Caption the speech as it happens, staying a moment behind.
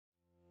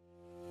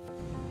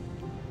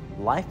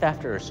Life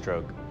after a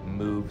stroke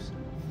moves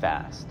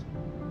fast,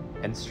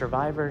 and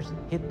survivors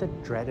hit the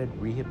dreaded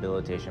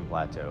rehabilitation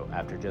plateau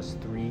after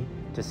just 3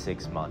 to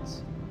 6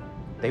 months.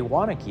 They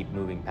want to keep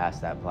moving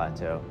past that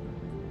plateau,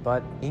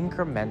 but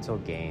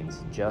incremental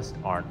gains just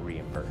aren't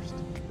reimbursed.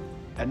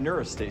 At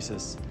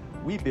NeuraStasis,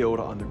 we build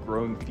on the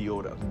growing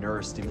field of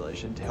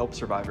neurostimulation to help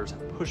survivors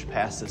push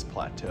past this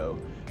plateau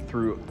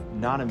through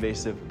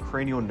non-invasive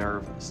cranial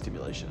nerve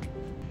stimulation.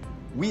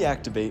 We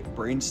activate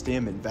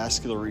brainstem and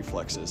vascular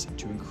reflexes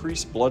to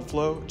increase blood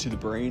flow to the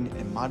brain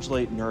and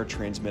modulate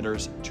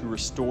neurotransmitters to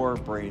restore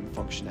brain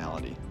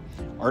functionality.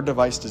 Our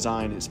device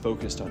design is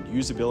focused on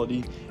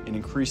usability and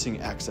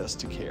increasing access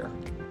to care.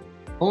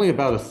 Only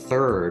about a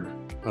third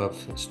of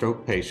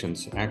stroke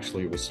patients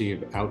actually receive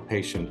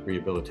outpatient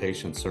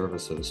rehabilitation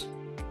services.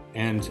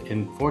 And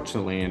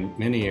unfortunately, in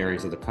many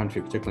areas of the country,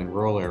 particularly in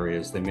rural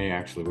areas, they may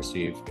actually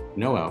receive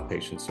no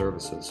outpatient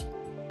services.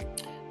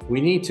 We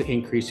need to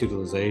increase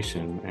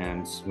utilization,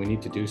 and we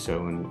need to do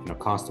so in a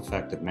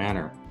cost-effective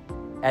manner.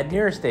 At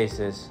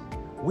NeuraStasis,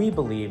 we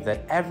believe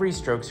that every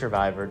stroke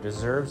survivor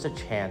deserves a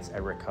chance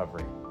at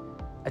recovery,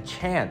 a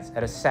chance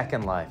at a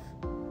second life,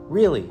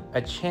 really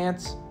a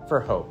chance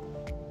for hope.